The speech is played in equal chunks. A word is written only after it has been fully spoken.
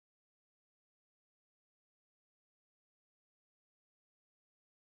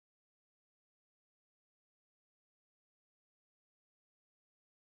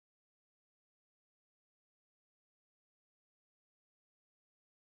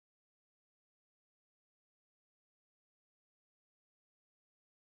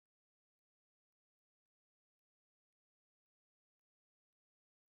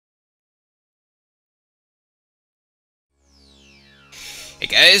Hey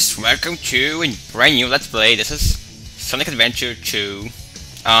guys, welcome to a brand new Let's Play. This is Sonic Adventure 2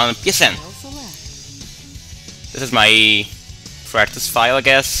 on PSN. This is my practice file, I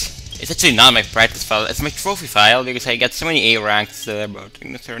guess. It's actually not my practice file, it's my trophy file because I got so many A ranks about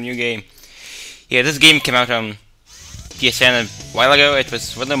a new game. Yeah, this game came out on PSN a while ago. It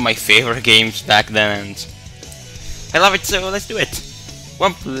was one of my favorite games back then and I love it, so let's do it.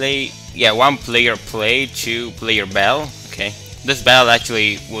 One player play, two player bell. Okay. This bell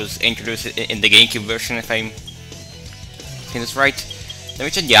actually was introduced in the GameCube version, if I'm saying this right. Let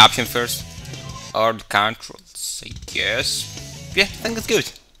me check the option first. Or the controls, I guess. Yeah, I think that's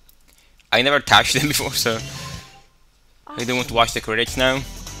good. I never touched them before, so I don't want to watch the credits now.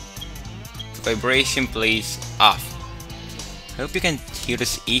 Vibration, please, off. I hope you can hear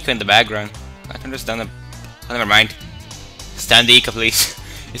this echo in the background. I can just oh, never mind. Stand the echo, please.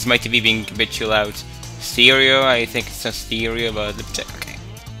 It's my TV being a bit too loud. Stereo, I think it's not stereo, but let's check. Okay.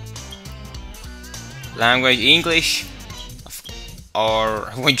 Language, English,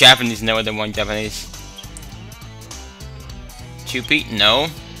 or one Japanese, no other one Japanese. 2P, no.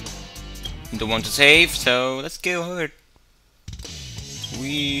 Don't want to save, so let's go ahead.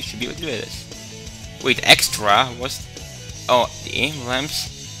 We should be able to do this. Wait, extra, what's... Oh, the aim lamps.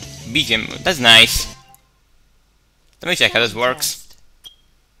 BGM, that's nice. Let me check how this works.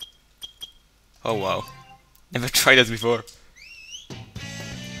 Oh wow. Never tried this before.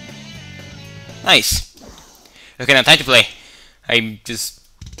 Nice. Okay, now time to play. I'm just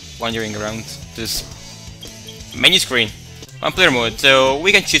wandering around this menu screen. One player mode, so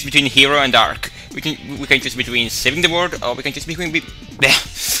we can choose between hero and dark. We can choose between saving the world, or we can choose between we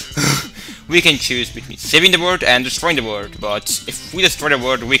can choose between saving the world and destroying the world. But if we destroy the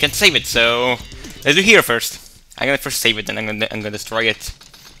world, we can save it. So let's do hero first. I'm gonna first save it, then I'm gonna destroy it.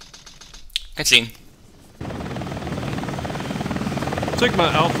 Cutscene.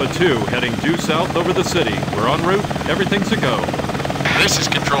 Sigma Alpha 2 heading due south over the city. We're en route. Everything's a go. This is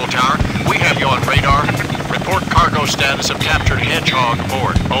Control Tower. We have you on radar. Report cargo status of captured Hedgehog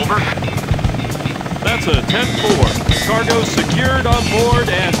aboard. Over. That's a 10-4. Cargo secured on board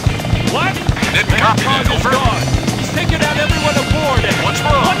and... What? Didn't copy that. Hedgehog is Over. gone. He's taken out everyone aboard and... What's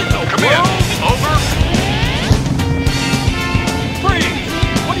wrong? What in the Come world? in. Over. Freeze!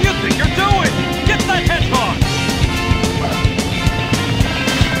 What do you think you're doing? Get that Hedgehog!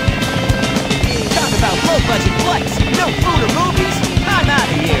 Talk about low-budget flights, no food or movies. I'm out of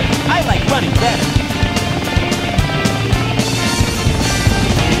here. I like running better.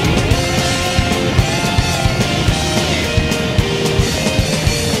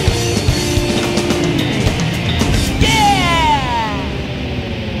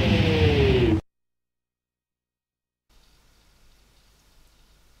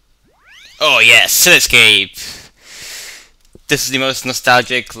 Oh yes, Cityscape! This is the most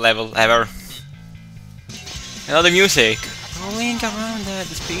nostalgic level ever. Another music. Rolling around at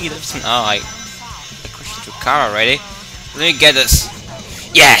the speed of sound. Oh, I crashed into a car already. Let me get this.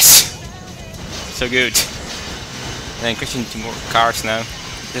 Yes! So good. And then crashing into more cars now.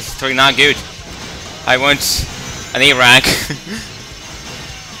 This is totally not good. I want an A rank.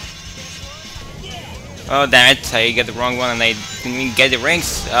 Oh damn it, I got the wrong one and I didn't even get the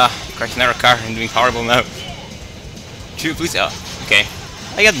rings. Crashed another car and doing horrible now. Two, please. Oh, okay.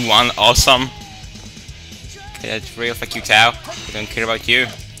 I got one, awesome. Okay, that's real, fuck you, Tao. I don't care about you.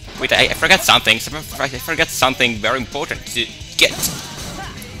 Wait, I forgot something. I forgot something very important to get.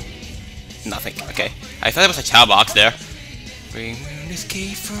 Nothing, okay. I thought there was a Tao box there. Bring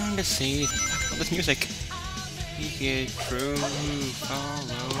escape from the sea. Fuck, this music. Get through,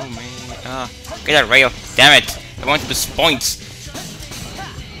 follow me. Get that rail. Damn it. I wanted those points.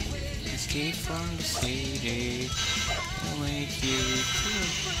 Escape from the city.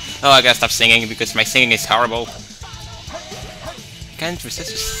 Oh, I gotta stop singing because my singing is horrible. I can't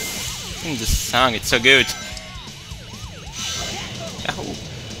resist singing this song, it's so good. Oh.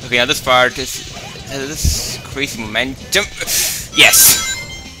 Okay, now this part is this crazy momentum. Yes!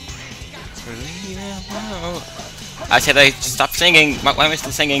 I said I stopped singing. Why am I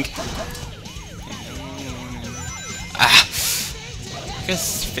still singing? I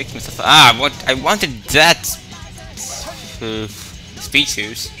just fixed myself. I wanted that speed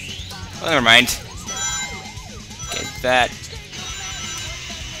shoes. Oh, never mind. Get that.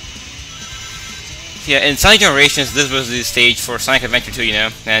 Yeah, in Sonic Generations, this was the stage for Sonic Adventure 2, you know,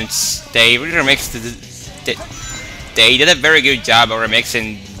 and they really remixed they did a very good job of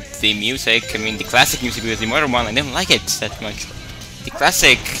remixing the music. I mean, the classic music, because the modern one, I didn't like it that much. The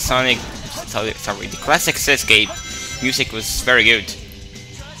classic Sonic, the classic Cityscape music was very good.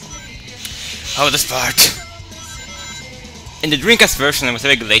 Oh, this part. In the Dreamcast version, it was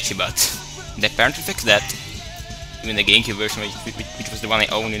very glitchy, but they apparently fixed that. Even the GameCube version, which was the one I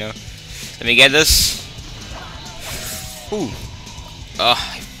own, you know. Let me get this. Ooh. Oh,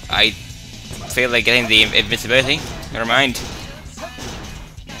 I failed like getting the invincibility. Never mind.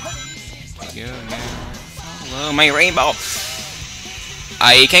 Follow my rainbow.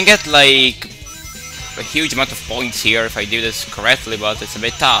 I can get like a huge amount of points here if I do this correctly, but it's a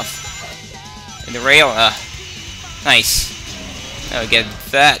bit tough. In the rail, nice. I'll get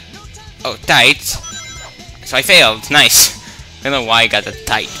that. Oh, tight. So I failed. Nice. I don't know why I got that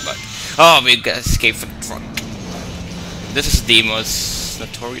tight, but oh, we got escape from the truck. This is the most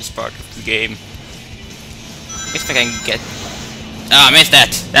notorious part of the game. If I can get. Ah, I missed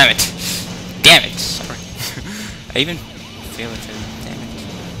that. Damn it. Damn it. Sorry. I even failed it. Damn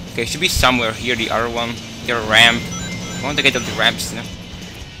it. Okay, should be somewhere here. The other one. The ramp. I want to get up the ramps, you know.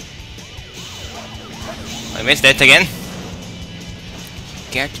 I missed that again.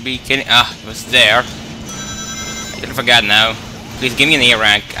 Can't be kidding. Ah, it was there. I didn't forget now. Please give me an A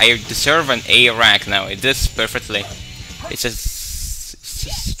rank. I deserve an A rank now. It does perfectly. It's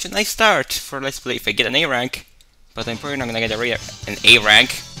such a nice start for Let's Play if I get an A rank. But I'm probably not gonna get an A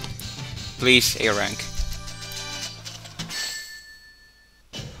rank. Please, A rank.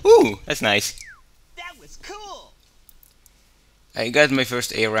 Ooh, that's nice. That was cool. I got my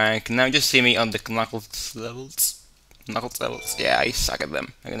first A rank. Now just see me on the Knuckles levels. Knuckles levels. Yeah, I suck at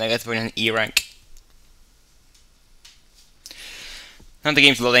them. I'm gonna get for an E rank. Now the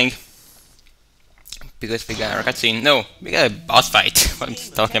game's loading. Because we got a cutscene. No, we got a boss fight. What I'm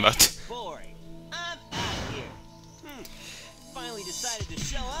talking about. Boring. I'm out of here. Finally decided to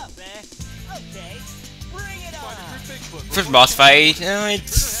show up, eh? Okay, bring it on. First boss fight. You know,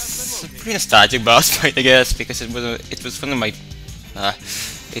 it's a pretty nostalgic boss fight, I guess, because it was one of my.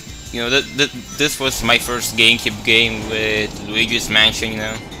 This was my first GameCube game with Luigi's Mansion, you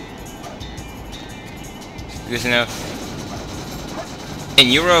know. Because, you know, in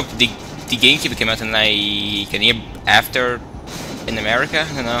Europe, the GameCube came out in like a year after in America,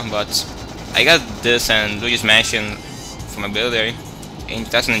 I don't know, but I got this and Luigi's Mansion for my birthday in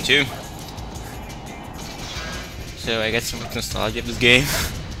 2002. So I got some nostalgia of this game.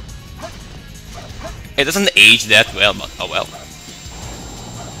 It doesn't age that well, but oh well.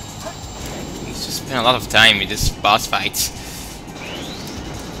 Spent a lot of time with this boss fights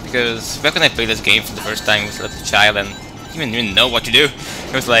because back when I played this game for the first time, I was a little child and I didn't even know what to do.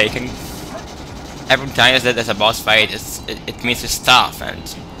 It was like every time there's a boss fight, it means it's tough,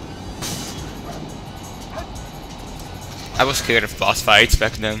 and I was scared of boss fights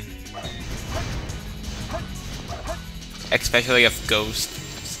back then, especially of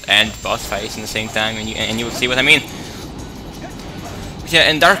ghosts and boss fights in the same time, and you will see what I mean. But yeah,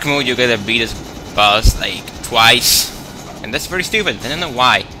 in dark mode you gotta beat this boss like twice, and that's very stupid. I don't know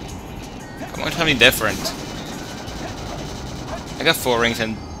why. I want something different. I got 4 rings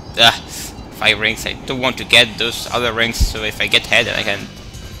and 5 rings. I don't want to get those other rings, so if I get head, then I can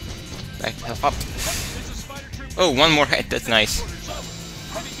back myself up. Oh, 1 more head. That's nice.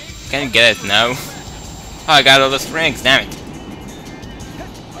 Can't get it now. Oh, I got all those rings. Damn it.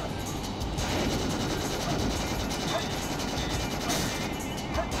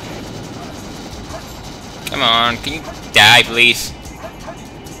 Come on, can you die, please?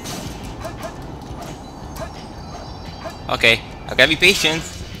 Okay, I gotta be patient.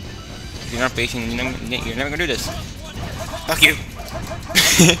 If you're not patient, you're never gonna do this. Fuck you!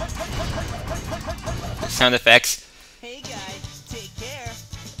 Sound effects. Hey guys, take care.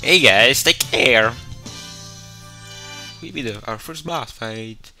 Hey guys, take care! We beat our first boss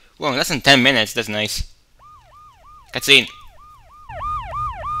fight. Whoa, less than 10 minutes, that's nice. Cutscene.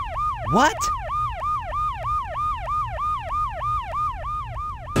 What?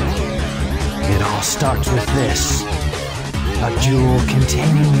 It all starts with this. A jewel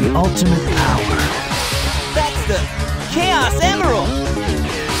containing the ultimate power. That's the Chaos Emerald!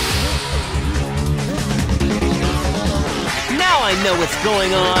 Now I know what's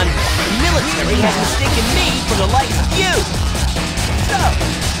going on. The military has mistaken me for the likes of you. So,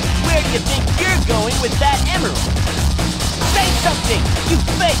 where do you think you're going with that emerald? Say something, you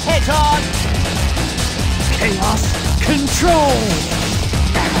fake hedgehog! Chaos control!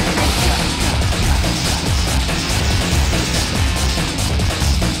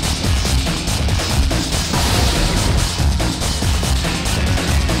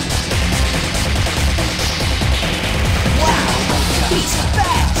 He's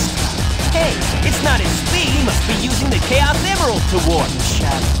fast! Hey, it's not his speed, he must be using the Chaos Emerald to warp.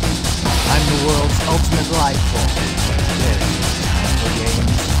 Shadow. I'm the world's ultimate life form. There's no time for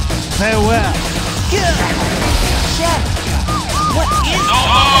games. Farewell! Shadow! What is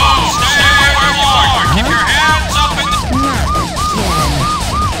Stay where you are! Keep your hands up in the...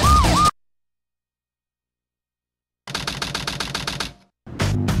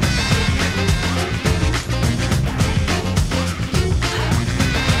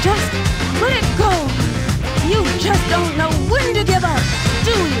 Just let it go. You just don't know when to give up,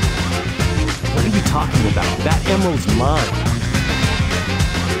 do you? What are you talking about? That emerald's mine.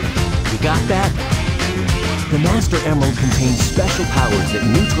 You got that? The Master Emerald contains special powers that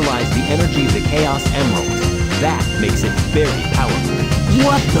neutralize the energy of the Chaos Emerald. That makes it very powerful.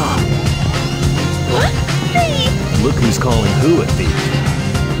 What the? What? Thief! Look who's calling who a thief.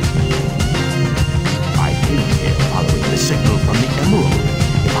 I came here following the signal from the Emerald.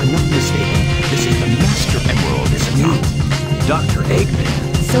 If I'm not mistaken, this is the Master Emerald, isn't it? Dr. Eggman.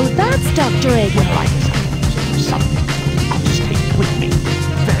 So that's Dr. Eggman. Well, I decided to do something. I'll just take it with me.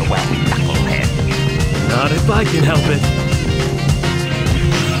 Farewell, knucklehead. Not if I can help it.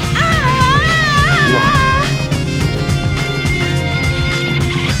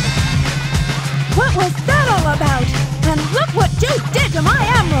 What was that all about? And look what you did to my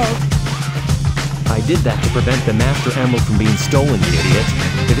emerald! I did that to prevent the Master Emerald from being stolen, you idiot.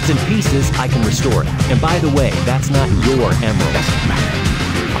 If it's in pieces, I can restore it. And by the way, that's not your emerald. Doesn't matter.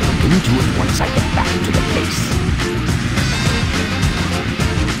 I'll look into it once I get back to the base.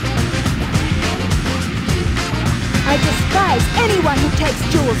 I despise anyone who takes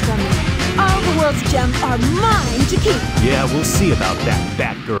jewels from me. All the world's gems are mine to keep. Yeah, we'll see about that,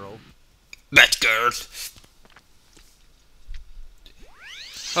 Batgirl. Batgirl.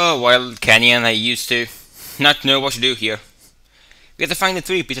 Oh, Wild Canyon, I used to not know what to do here. We have to find the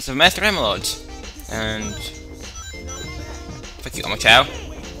 3 pieces of Master Emeralds. And... fuck you, Omochao.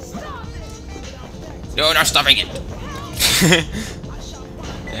 No, not stopping it!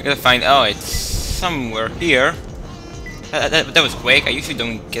 I gotta find... oh, it's somewhere here. That was quick, I usually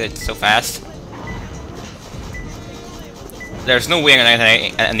don't get it so fast. There's no way I'm gonna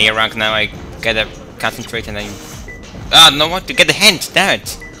get an A rank now, I gotta concentrate and I... ah, no, what? To get the hint, damn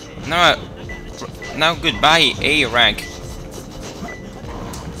it! Now goodbye, A rank.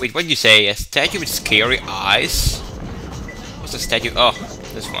 Wait, what did you say? A statue with scary eyes? What's a statue? Oh,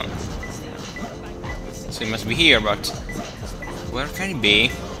 this one. So it must be here, but... where can it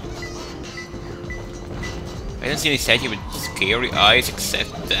be? I don't see any statue with scary eyes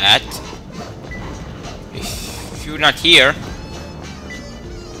except that. If you're not here...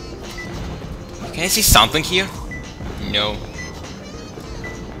 can I see something here? No.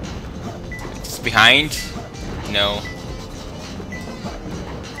 It's behind? No.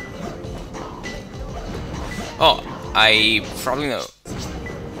 Oh, I probably know.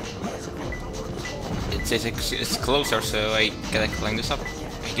 It says it's closer, so I gotta climb this up,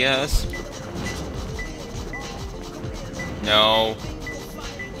 I guess. No.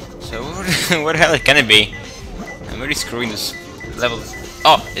 So where the hell can it be? I'm really screwing this level.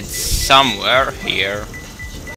 Oh, it's somewhere here.